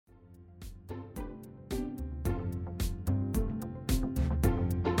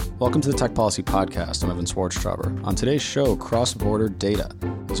Welcome to the Tech Policy Podcast. I'm Evan Swartztraber. On today's show, cross-border data.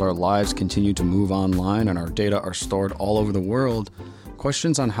 As our lives continue to move online and our data are stored all over the world,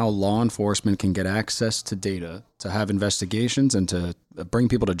 questions on how law enforcement can get access to data to have investigations and to bring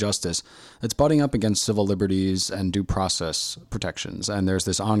people to justice, it's butting up against civil liberties and due process protections. And there's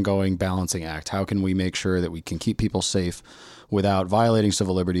this ongoing balancing act. How can we make sure that we can keep people safe without violating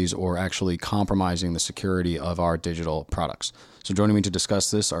civil liberties or actually compromising the security of our digital products? So joining me to discuss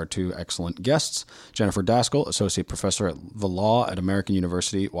this are two excellent guests. Jennifer Daskal, Associate Professor at the Law at American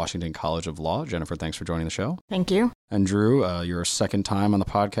University, Washington College of Law. Jennifer, thanks for joining the show. Thank you. And Drew, your second time on the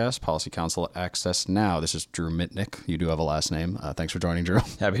podcast, Policy Counsel at Access Now. This is Drew Mitnick. You do have a last name. Thanks for joining, Drew.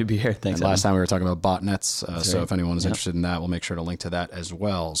 Happy to be here. Thanks. And last time we were talking about botnets. So if anyone is interested in that, we'll make sure to link to that as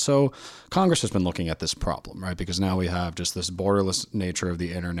well. So Congress has been looking at this problem, right? Because now we have just this borderless nature of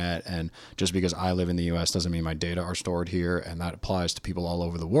the internet. And just because I live in the U.S. doesn't mean my data are stored here. And that applies to people all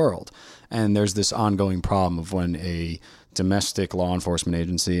over the world. And there's this ongoing problem of when a domestic law enforcement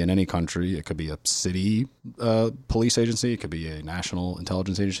agency in any country, it could be a city police agency, it could be a national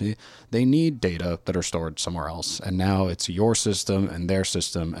intelligence agency, they need data that are stored somewhere else. And now it's your system and their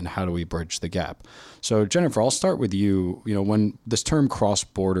system, and how do we bridge the gap? So Jennifer, I'll start with you. You know, when this term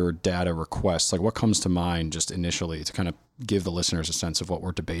cross-border data requests, like what comes to mind just initially to kind of give the listeners a sense of what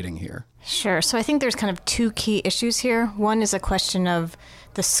we're debating here? Sure. So I think there's kind of two key issues here. One is a question of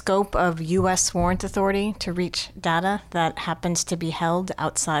the scope of U.S. warrant authority to reach data that happens to be held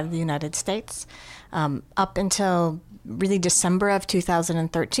outside the United States. Up until really December of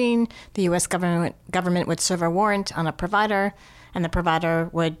 2013, the U.S. government would serve a warrant on a provider, and the provider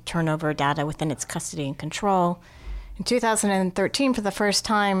would turn over data within its custody and control. In 2013, for the first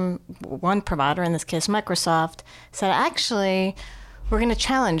time, one provider, in this case Microsoft, said, actually, we're going to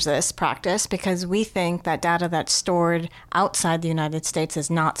challenge this practice because we think that data that's stored outside the United States is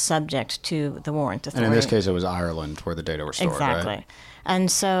not subject to the warrant authority. And in this case, it was Ireland where the data were stored, exactly. Right?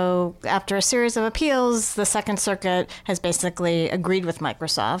 And so after a series of appeals, the Second Circuit has basically agreed with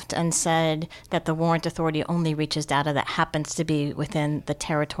Microsoft and said that the warrant authority only reaches data that happens to be within the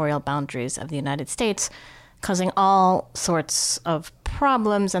territorial boundaries of the United States, causing all sorts of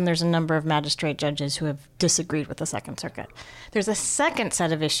problems, and there's a number of magistrate judges who have disagreed with the Second Circuit. There's a second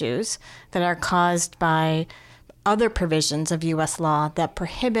set of issues that are caused by other provisions of U.S. law that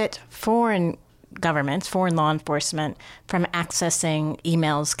prohibit foreign governments, foreign law enforcement, from accessing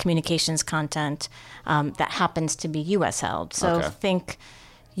emails, communications content that happens to be U.S. held. So think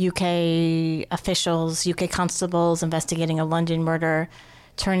UK officials, UK constables investigating a London murder.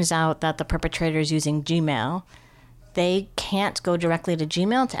 Turns out that the perpetrator is using Gmail. They can't go directly to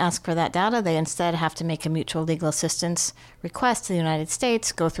Gmail to ask for that data. They instead have to make a mutual legal assistance request to the United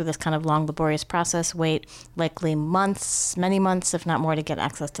States, go through this kind of long, laborious process, wait likely months, many months, if not more, to get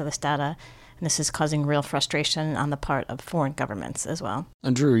access to this data. And this is causing real frustration on the part of foreign governments as well.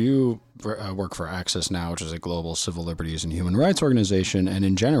 And Drew, you work for Access Now, which is a global civil liberties and human rights organization. And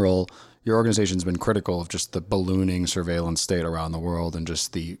in general, your organization's been critical of just the ballooning surveillance state around the world and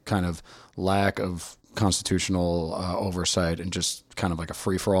just the kind of lack of constitutional oversight and just kind of like a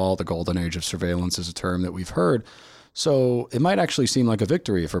free-for-all. The golden age of surveillance is a term that we've heard. So it might actually seem like a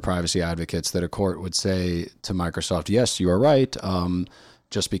victory for privacy advocates that a court would say to Microsoft, yes, you are right.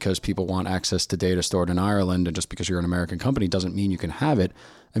 Just because people want access to data stored in Ireland and just because you're an American company doesn't mean you can have it.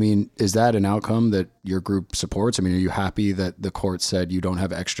 I mean, is that an outcome that your group supports? I mean, are you happy that the court said you don't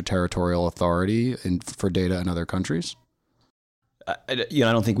have extraterritorial authority for data in other countries? I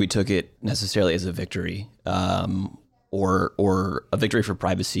don't think we took it necessarily as a victory or a victory for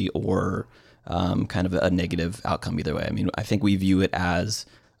privacy or kind of a negative outcome either way. I mean, I think we view it as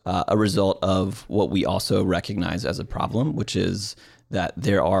a result of what we also recognize as a problem, which is that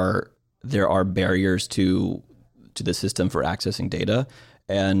there are barriers to the system for accessing data,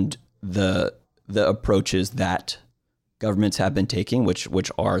 and the approaches that governments have been taking,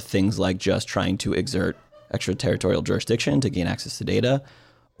 which are things like just trying to exert extraterritorial jurisdiction to gain access to data,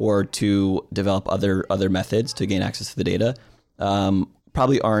 or to develop other methods to gain access to the data,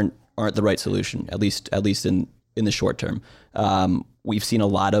 probably aren't the right solution. At least in the short term, we've seen a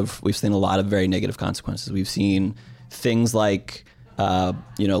lot of very negative consequences. We've seen things like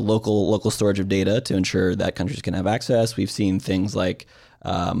local storage of data to ensure that countries can have access. We've seen things like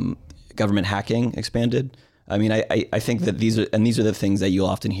government hacking expanded. I mean, I think that these are the things that you'll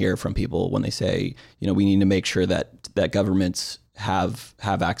often hear from people when they say, we need to make sure that governments have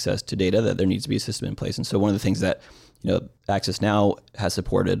access to data, that there needs to be a system in place. And so one of the things that Access Now has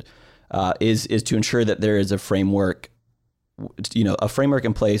supported is to ensure that there is a framework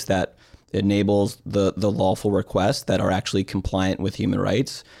in place that enables the lawful requests that are actually compliant with human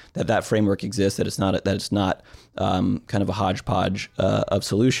rights, that framework exists, that it's not kind of a hodgepodge of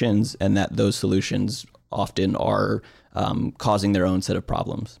solutions, and that those solutions often are causing their own set of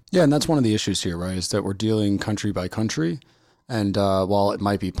problems. Yeah, and that's one of the issues here, right, is that we're dealing country by country. And while it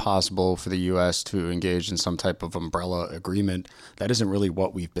might be possible for the U.S. to engage in some type of umbrella agreement, that isn't really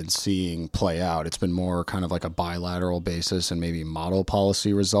what we've been seeing play out. It's been more kind of like a bilateral basis and maybe model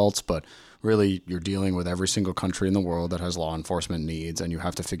policy results. But really, you're dealing with every single country in the world that has law enforcement needs, and you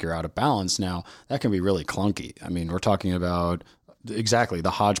have to figure out a balance. Now, that can be really clunky. I mean, we're talking about exactly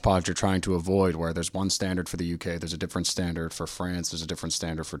the hodgepodge you're trying to avoid, where there's one standard for the UK, there's a different standard for France, there's a different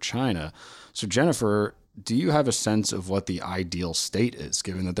standard for China. So, Jennifer, do you have a sense of what the ideal state is,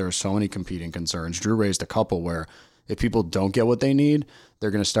 given that there are so many competing concerns? Drew raised a couple where if people don't get what they need,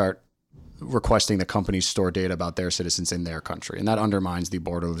 they're going to start requesting that companies store data about their citizens in their country. And that undermines the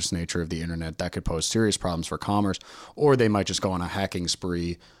borderless nature of the internet. That could pose serious problems for commerce, or they might just go on a hacking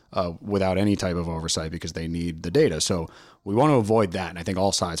spree without any type of oversight because they need the data. So we want to avoid that. And I think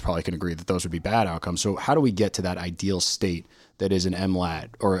all sides probably can agree that those would be bad outcomes. So how do we get to that ideal state that is an MLAT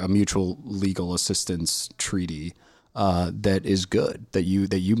or a mutual legal assistance treaty that is good, that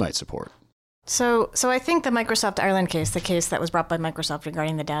you might support? So I think the Microsoft Ireland case, the case that was brought by Microsoft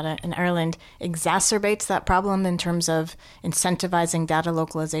regarding the data in Ireland, exacerbates that problem in terms of incentivizing data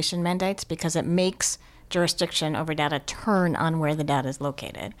localization mandates, because it makes jurisdiction over data turn on where the data is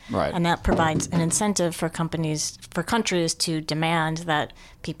located. Right. And that provides an incentive for countries to demand that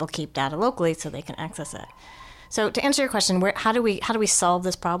people keep data locally so they can access it. So to answer your question, how do we solve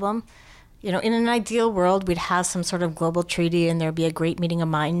this problem? You know, in an ideal world, we'd have some sort of global treaty and there'd be a great meeting of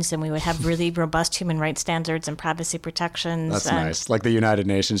minds and we would have really robust human rights standards and privacy protections. That's nice. Like the United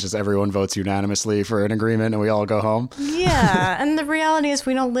Nations, just everyone votes unanimously for an agreement and we all go home. Yeah. And the reality is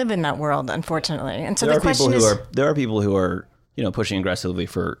we don't live in that world, unfortunately. And so there are people who are pushing aggressively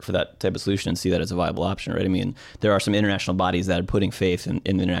for that type of solution and see that as a viable option, right? I mean, there are some international bodies that are putting faith in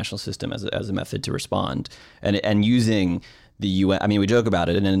the international system as a method to respond and using the UN. I mean, we joke about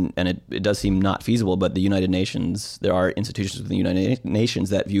it, and it does seem not feasible. But the United Nations, there are institutions within the United Nations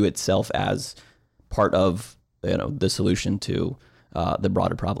that view itself as part of the solution to the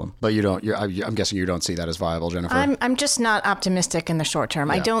broader problem. But you don't. I'm guessing you don't see that as viable, Jennifer. I'm just not optimistic in the short term.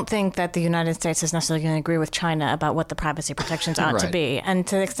 Yeah. I don't think that the United States is necessarily going to agree with China about what the privacy protections ought to be. And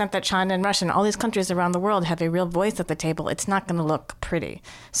to the extent that China and Russia and all these countries around the world have a real voice at the table, it's not going to look pretty.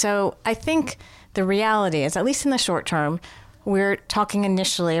 So I think the reality is, at least in the short term, we're talking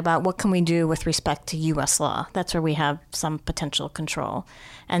initially about what can we do with respect to U.S. law. That's where we have some potential control.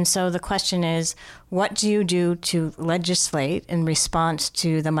 And so the question is, what do you do to legislate in response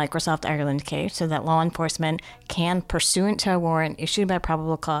to the Microsoft Ireland case so that law enforcement can, pursuant to a warrant issued by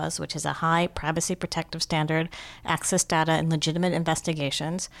probable cause, which is a high privacy protective standard, access data in legitimate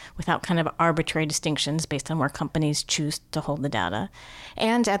investigations without kind of arbitrary distinctions based on where companies choose to hold the data,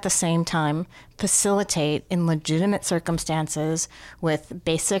 and at the same time facilitate in legitimate circumstances with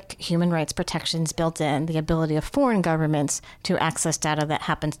basic human rights protections built in the ability of foreign governments to access data that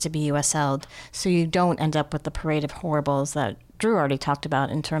happens to be U.S. held, so you don't end up with the parade of horribles that Drew already talked about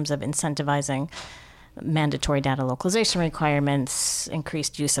in terms of incentivizing mandatory data localization requirements,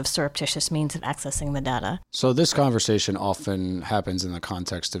 increased use of surreptitious means of accessing the data. So this conversation often happens in the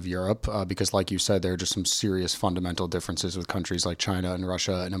context of Europe because, like you said, there are just some serious fundamental differences with countries like China and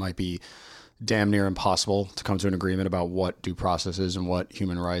Russia, and it might be damn near impossible to come to an agreement about what due process is and what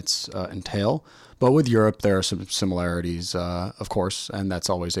human rights entail. But with Europe, there are some similarities, of course, and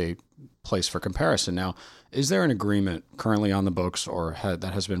that's always a place for comparison. Now, is there an agreement currently on the books or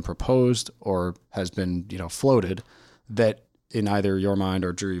that has been proposed or has been floated that, in either your mind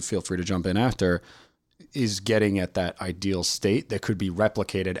or Drew, feel free to jump in after, is getting at that ideal state that could be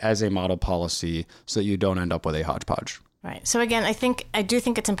replicated as a model policy so that you don't end up with a hodgepodge? Right. So again, I do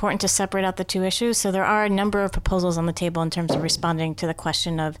think it's important to separate out the two issues. So there are a number of proposals on the table in terms of responding to the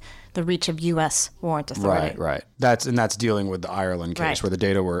question of the reach of U.S. warrant authority. Right. That's dealing with the Ireland case where the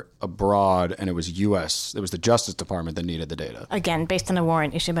data were abroad and it was U.S. It was the Justice Department that needed the data. Again, based on a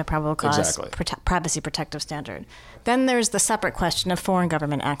warrant issued by probable cause, privacy protective standard. Then there's the separate question of foreign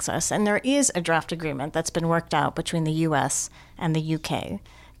government access. And there is a draft agreement that's been worked out between the U.S. and the U.K.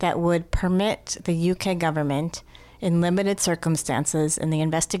 that would permit the U.K. government, in limited circumstances in the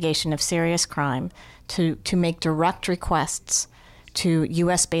investigation of serious crime, to make direct requests to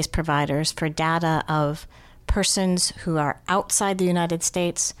U.S.-based providers for data of persons who are outside the United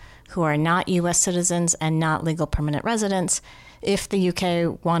States, who are not U.S. citizens and not legal permanent residents. If the U.K.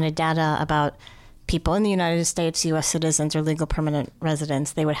 wanted data about people in the United States, U.S. citizens or legal permanent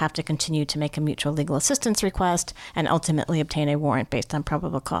residents, they would have to continue to make a mutual legal assistance request and ultimately obtain a warrant based on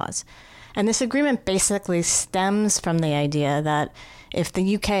probable cause. And this agreement basically stems from the idea that if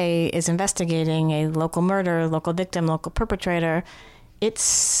the UK is investigating a local murder, local victim, local perpetrator, its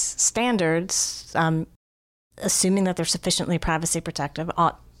standards, assuming that they're sufficiently privacy protective,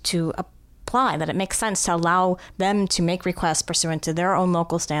 ought to apply, that it makes sense to allow them to make requests pursuant to their own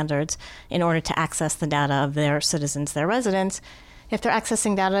local standards in order to access the data of their citizens, their residents. If they're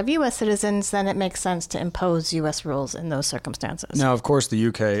accessing data of U.S. citizens, then it makes sense to impose U.S. rules in those circumstances. Now, of course, the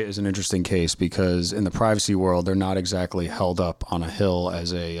UK is an interesting case because in the privacy world, they're not exactly held up on a hill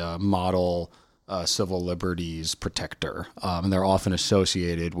as a model civil liberties protector. And they're often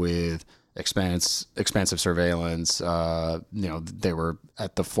associated with expansive surveillance. They were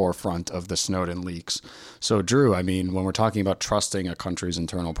at the forefront of the Snowden leaks. So, Drew, I mean, when we're talking about trusting a country's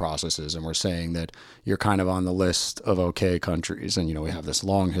internal processes and we're saying that you're kind of on the list of okay countries, and, we have this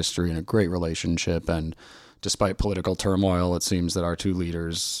long history and a great relationship, and despite political turmoil, it seems that our two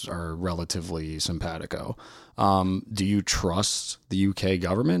leaders are relatively simpatico. Do you trust the UK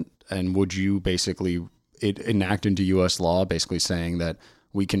government? And would you basically enact into U.S. law basically saying that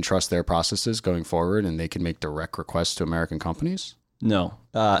we can trust their processes going forward and they can make direct requests to American companies? No,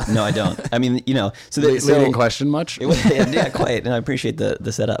 I don't. I mean, so leading question much? Yeah, quite. And I appreciate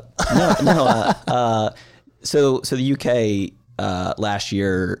the setup. So the UK last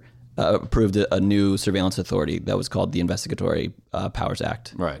year approved a new surveillance authority that was called the Investigatory Powers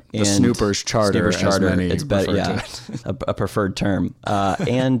Act. Right. The Snoopers Charter. It's better, a preferred term.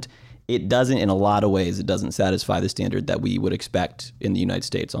 And it doesn't, in a lot of ways, it doesn't satisfy the standard that we would expect in the United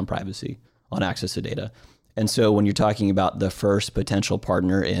States on privacy, on access to data. And so when you're talking about the first potential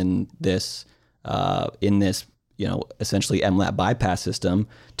partner in this, essentially MLAT bypass system,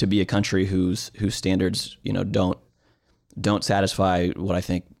 to be a country whose standards, don't satisfy what I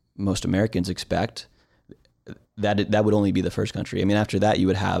think most Americans expect, that would only be the first country. I mean, after that, you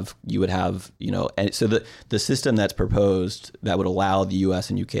would have, and so the system that's proposed that would allow the U.S.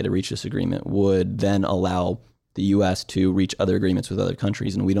 and UK to reach this agreement would then allow the U.S. to reach other agreements with other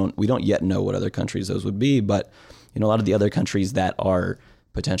countries, and we don't yet know what other countries those would be. But a lot of the other countries that are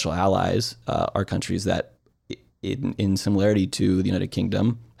potential allies are countries that, in similarity to the United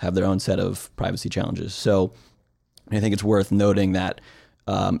Kingdom, have their own set of privacy challenges. So I think it's worth noting that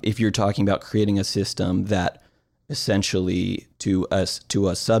if you're talking about creating a system that essentially to a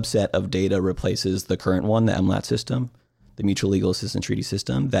subset of data replaces the current one, the MLAT system, the Mutual Legal Assistance Treaty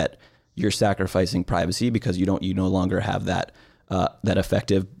system, that you're sacrificing privacy because you no longer have that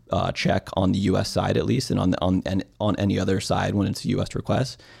effective check on the U.S. side, at least, and on any other side when it's a U.S.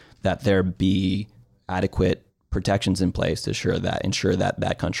 request, that there be adequate protections in place to ensure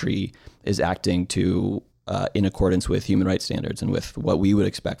that country is acting in accordance with human rights standards and with what we would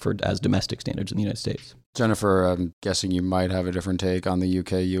expect as domestic standards in the United States. Jennifer, I'm guessing you might have a different take on the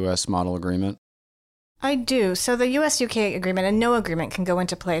UK-US model agreement. I do. So the US-UK agreement, and no agreement can go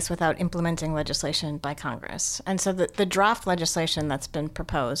into place without implementing legislation by Congress. And so the draft legislation that's been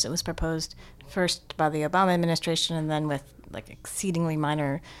proposed, it was proposed first by the Obama administration and then with exceedingly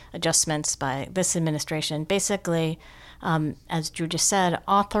minor adjustments by this administration, basically, as Drew just said,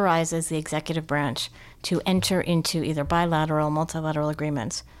 authorizes the executive branch to enter into either bilateral, multilateral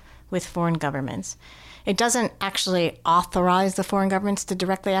agreements with foreign governments. It doesn't actually authorize the foreign governments to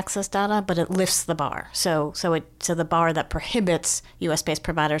directly access data, but it lifts the bar. So the bar that prohibits U.S.-based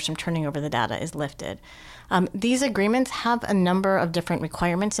providers from turning over the data is lifted. These agreements have a number of different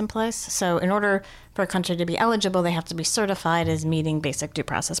requirements in place. So in order for a country to be eligible, they have to be certified as meeting basic due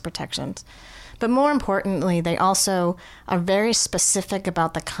process protections. But more importantly, they also are very specific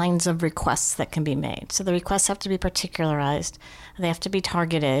about the kinds of requests that can be made. So the requests have to be particularized. They have to be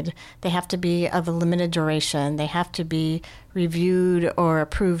targeted. They have to be of a limited duration. They have to be reviewed or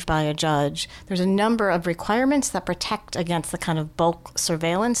approved by a judge. There's a number of requirements that protect against the kind of bulk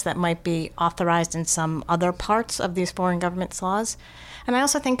surveillance that might be authorized in some other parts of these foreign governments' laws. And I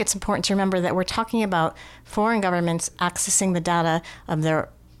also think it's important to remember that we're talking about foreign governments accessing the data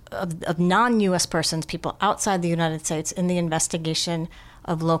of non-U.S. persons, people outside the United States, in the investigation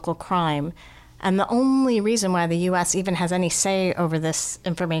of local crime. And the only reason why the U.S. even has any say over this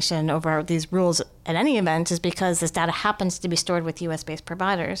information, over these rules at any event, is because this data happens to be stored with U.S.-based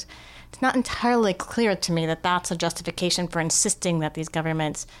providers. It's not entirely clear to me that that's a justification for insisting that these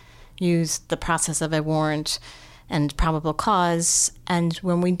governments use the process of a warrant and probable cause. And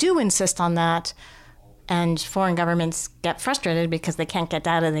when we do insist on that, and foreign governments get frustrated because they can't get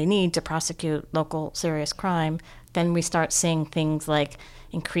data they need to prosecute local serious crime, then we start seeing things like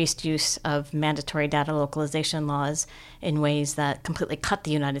increased use of mandatory data localization laws in ways that completely cut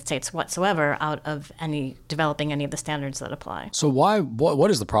the United States whatsoever out of developing any of the standards that apply. So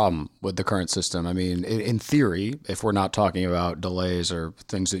what is the problem with the current system? I mean, in theory, if we're not talking about delays or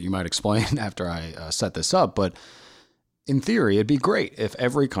things that you might explain after I set this up, but in theory, it'd be great if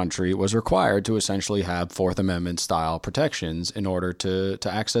every country was required to essentially have Fourth Amendment style protections in order to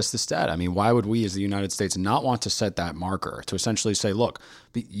access this data. I mean, why would we as the United States not want to set that marker to essentially say, look,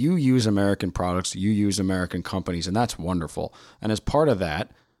 you use American products, you use American companies, and that's wonderful. And as part of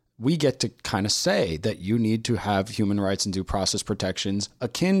that, we get to kind of say that you need to have human rights and due process protections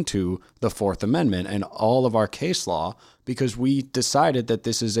akin to the Fourth Amendment and all of our case law, because we decided that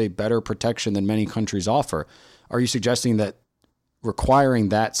this is a better protection than many countries offer. Are you suggesting that requiring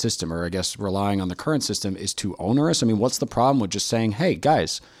that system, or I guess relying on the current system, is too onerous? I mean, what's the problem with just saying, hey,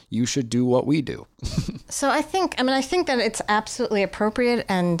 guys, you should do what we do? So I think that it's absolutely appropriate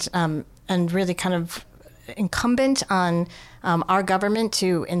and really kind of incumbent on our government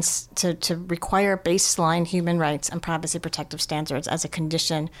to require baseline human rights and privacy protective standards as a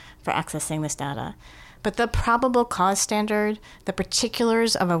condition for accessing this data. But the probable cause standard, the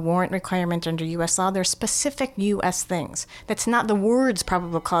particulars of a warrant requirement under U.S. law, they're specific U.S. things. That's not, the words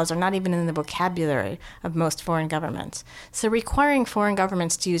probable cause are not even in the vocabulary of most foreign governments. So requiring foreign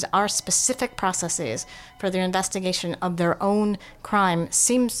governments to use our specific processes for their investigation of their own crime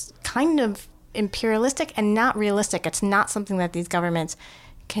seems kind of imperialistic and not realistic. It's not something that these governments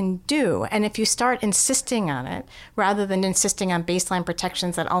can do. And if you start insisting on it, rather than insisting on baseline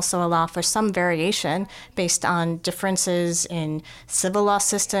protections that also allow for some variation based on differences in civil law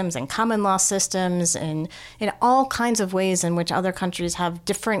systems and common law systems and in all kinds of ways in which other countries have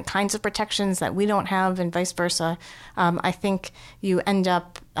different kinds of protections that we don't have and vice versa, I think you end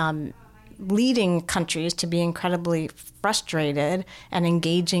up leading countries to be incredibly frustrated and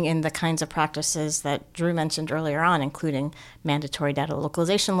engaging in the kinds of practices that Drew mentioned earlier on, including mandatory data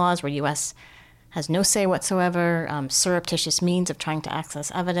localization laws where U.S. has no say whatsoever, surreptitious means of trying to access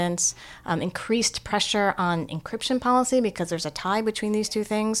evidence, increased pressure on encryption policy because there's a tie between these two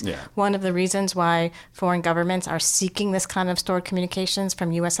things. Yeah. One of the reasons why foreign governments are seeking this kind of stored communications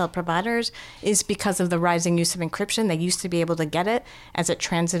from U.S.-held providers is because of the rising use of encryption. They used to be able to get it as it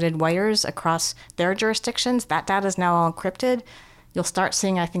transited wires across their jurisdictions. That data is now all encrypted. You'll start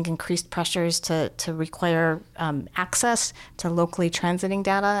seeing, I think, increased pressures to require access to locally transiting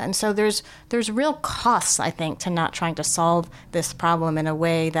data. And so there's real costs, I think, to not trying to solve this problem in a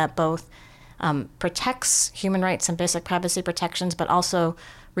way that both protects human rights and basic privacy protections, but also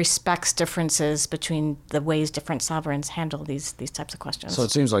respects differences between the ways different sovereigns handle these types of questions. So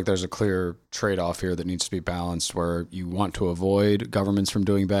it seems like there's a clear trade-off here that needs to be balanced, where you want to avoid governments from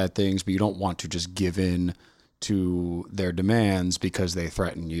doing bad things, but you don't want to just give in to their demands because they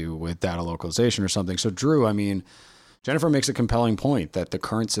threaten you with data localization or something. So Drew, I mean, Jennifer makes a compelling point that the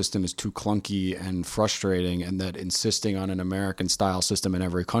current system is too clunky and frustrating, and that insisting on an American-style system in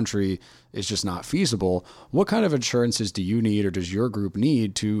every country is just not feasible. What kind of assurances do you need, or does your group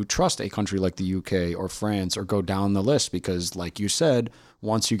need, to trust a country like the UK or France or go down the list? Because like you said,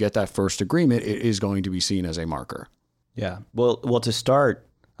 once you get that first agreement, it is going to be seen as a marker. Yeah. Well, to start,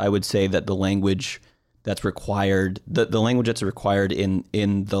 I would say that the language that's required, the language that's required in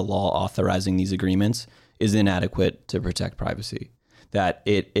the law authorizing these agreements is inadequate to protect privacy. That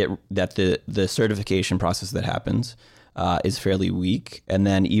that the certification process that happens is fairly weak, and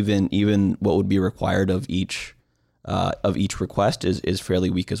then even what would be required of each request is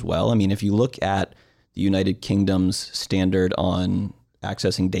fairly weak as well. I mean, if you look at the United Kingdom's standard on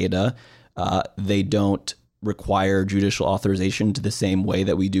accessing data, they don't require judicial authorization to the same way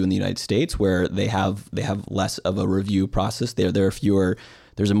that we do in the United States, where they have less of a review process. There are fewer.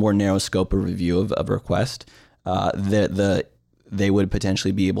 There's a more narrow scope of review of a request. They would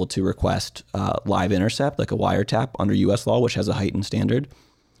potentially be able to request live intercept, like a wiretap, under U.S. law, which has a heightened standard.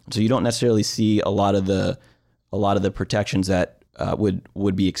 So you don't necessarily see a lot of the protections that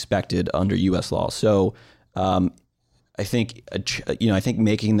would be expected under U.S. law. So I think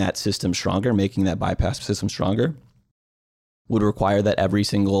making that system stronger, making that bypass system stronger, would require that every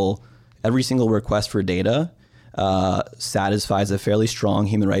single request for data satisfies a fairly strong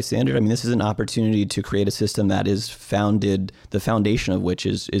human rights standard. I mean, this is an opportunity to create a system that is the foundation of which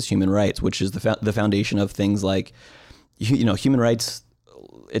is human rights, which is the foundation of things like, human rights.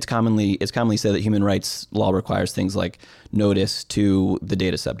 It's commonly said that human rights law requires things like notice to the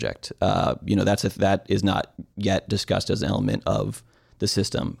data subject. That is not yet discussed as an element of the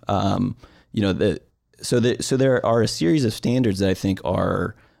system. So there are a series of standards that I think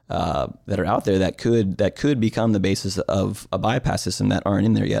are that are out there that could become the basis of a bypass system that aren't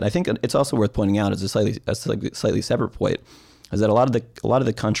in there yet. I think it's also worth pointing out as a slightly separate point is that a lot of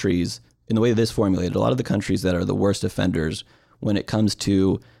the countries, in the way that this formulated, a lot of the countries that are the worst offenders when it comes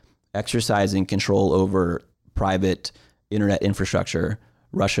to exercising control over private internet infrastructure,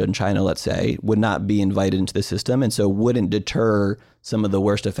 Russia and China, let's say, would not be invited into the system, and so wouldn't deter some of the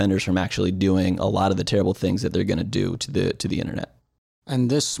worst offenders from actually doing a lot of the terrible things that they're going to do to the internet. And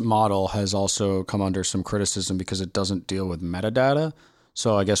this model has also come under some criticism because it doesn't deal with metadata.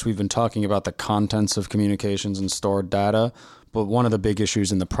 So I guess we've been talking about the contents of communications and stored data, but one of the big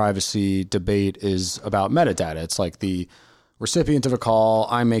issues in the privacy debate is about metadata. It's like the recipient of a call,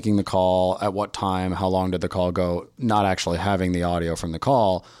 I'm making the call, at what time, how long did the call go, not actually having the audio from the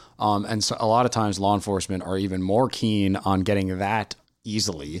call. And so a lot of times law enforcement are even more keen on getting that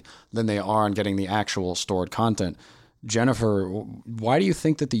easily than they are on getting the actual stored content. Jennifer, why do you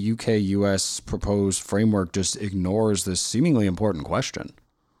think that the UK-US proposed framework just ignores this seemingly important question?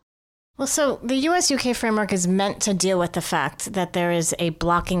 Well, so the US-UK framework is meant to deal with the fact that there is a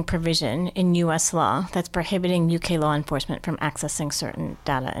blocking provision in US law that's prohibiting UK law enforcement from accessing certain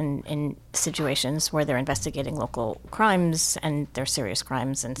data in situations where they're investigating local crimes and they're serious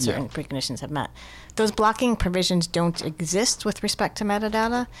crimes and certain preconditions have met. Those blocking provisions don't exist with respect to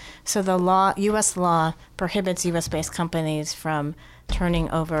metadata. So the US law prohibits US-based companies from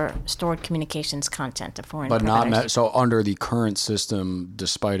turning over stored communications content to foreign providers. So under the current system,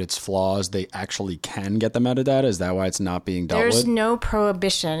 despite its flaws, they actually can get the metadata? Is that why it's not being dealt with? There's no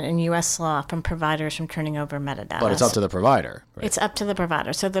prohibition in U.S. law from providers from turning over metadata. But it's up to the provider. Right? It's up to the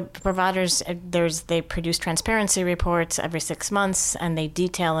provider. So the providers, they produce transparency reports every 6 months, and they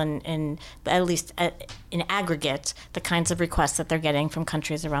detail in at least in aggregate the kinds of requests that they're getting from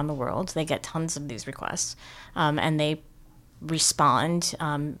countries around the world. They get tons of these requests, and they respond.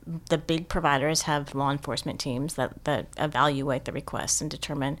 The big providers have law enforcement teams that evaluate the requests and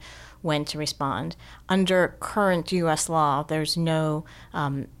determine when to respond. Under current U.S. law, there's no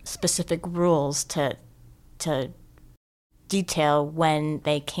specific rules to detail when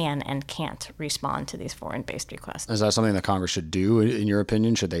they can and can't respond to these foreign-based requests. Is that something that Congress should do, in your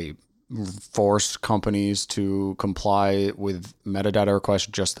opinion? Should they force companies to comply with metadata requests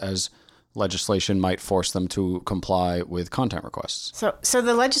just as legislation might force them to comply with content requests? So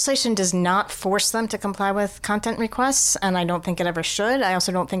the legislation does not force them to comply with content requests, and I don't think it ever should. I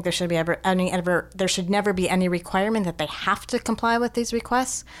also don't think there should be there should never be any requirement that they have to comply with these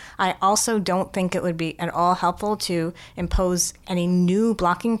requests. I also don't think it would be at all helpful to impose any new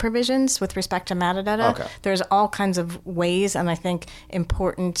blocking provisions with respect to metadata. Okay. There's all kinds of ways, and I think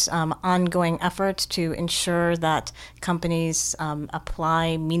important ongoing efforts to ensure that companies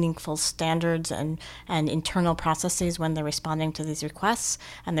apply meaningful standards and internal processes when they're responding to these requests.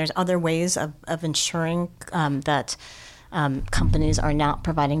 And there's other ways of ensuring that companies are not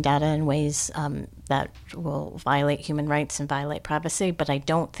providing data in ways that will violate human rights and violate privacy. But I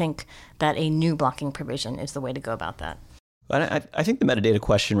don't think that a new blocking provision is the way to go about that. I think the metadata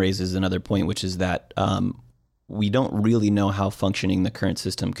question raises another point, which is that we don't really know how functioning the current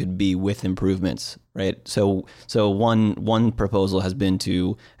system could be with improvements, right? So one proposal has been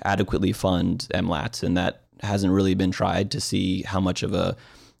to adequately fund MLATs, and that hasn't really been tried to see how much of an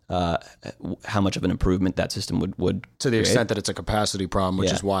improvement that system would to the create. Extent that it's a capacity problem,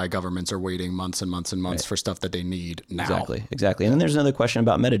 which is why governments are waiting months and months and months for stuff that they need now. Exactly. And then there's another question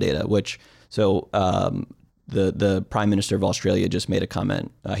about metadata, which the Prime Minister of Australia just made a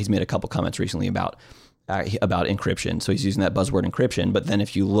comment. He's made a couple comments recently about encryption. So he's using that buzzword encryption. But then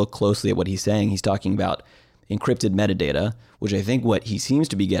if you look closely at what he's saying, he's talking about encrypted metadata, which I think what he seems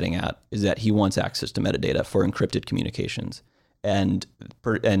to be getting at is that he wants access to metadata for encrypted communications. And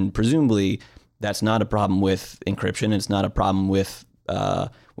presumably that's not a problem with encryption. It's not a problem with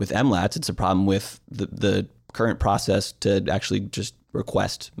MLATs. It's a problem with the current process to actually just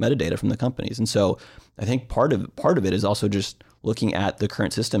request metadata from the companies. And so I think part of it is also just looking at the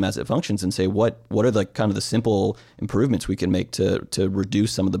current system as it functions and say what are the kind of the simple improvements we can make to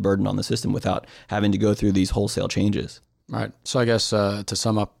reduce some of the burden on the system without having to go through these wholesale changes. Right. So I guess to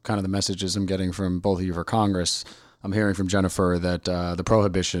sum up kind of the messages I'm getting from both of you for Congress, I'm hearing from Jennifer that the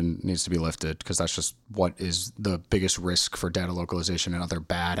prohibition needs to be lifted because that's just what is the biggest risk for data localization and other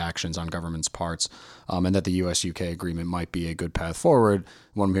bad actions on government's parts, and that the US-UK agreement might be a good path forward.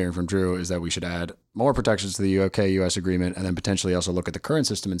 What I'm hearing from Drew is that we should add more protections to the UK-US agreement and then potentially also look at the current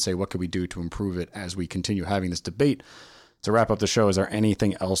system and say, what could we do to improve it as we continue having this debate? To wrap up the show, is there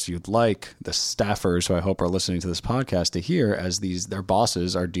anything else you'd like the staffers, who I hope are listening to this podcast, to hear as their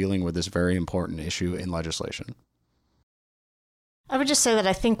bosses are dealing with this very important issue in legislation? I would just say that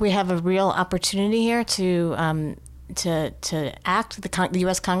I think we have a real opportunity here to act, the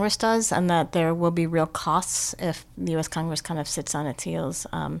U.S. Congress does, and that there will be real costs if the U.S. Congress kind of sits on its heels,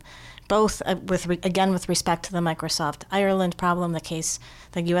 both with respect to the Microsoft Ireland problem,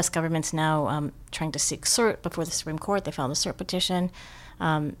 the U.S. government's now trying to seek cert before the Supreme Court. They filed a cert petition.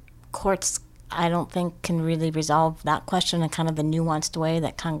 Courts, I don't think, can really resolve that question in kind of the nuanced way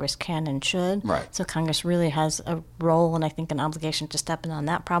that Congress can and should. Right. So Congress really has a role and I think an obligation to step in on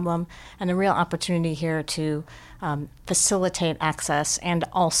that problem, and a real opportunity here to facilitate access and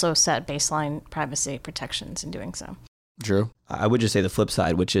also set baseline privacy protections in doing so. Drew? I would just say the flip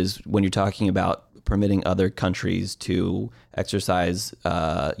side, which is when you're talking about permitting other countries to exercise,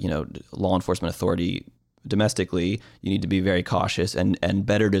 law enforcement authority domestically, you need to be very cautious, and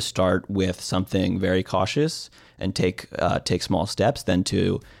better to start with something very cautious and take small steps than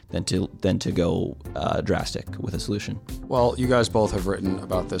to go drastic with a solution. Well, you guys both have written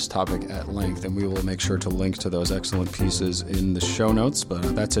about this topic at length, and we will make sure to link to those excellent pieces in the show notes.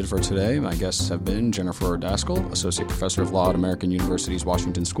 But that's it for today. My guests have been Jennifer O'Daskell, Associate Professor of Law at American University's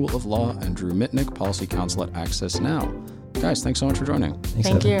Washington School of Law, and Drew Mitnick, Policy Counsel at Access Now. Guys, thanks so much for joining.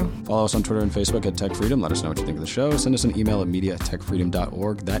 Thank you. Follow us on Twitter and Facebook at Tech Freedom. Let us know what you think of the show. Send us an email at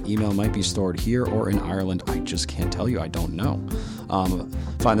media@techfreedom.org. That email might be stored here or in Ireland. I just can't tell you. I don't know.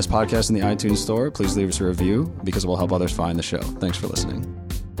 Find this podcast in the iTunes store. Please leave us a review because it will help others find the show. Thanks for listening.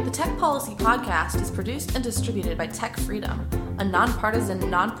 The Tech Policy Podcast is produced and distributed by Tech Freedom, a nonpartisan,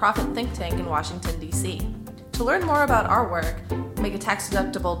 nonprofit think tank in Washington, D.C. To learn more about our work, make a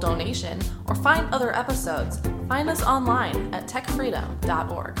tax-deductible donation, or find other episodes, find us online at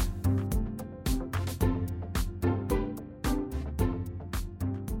techfreedom.org.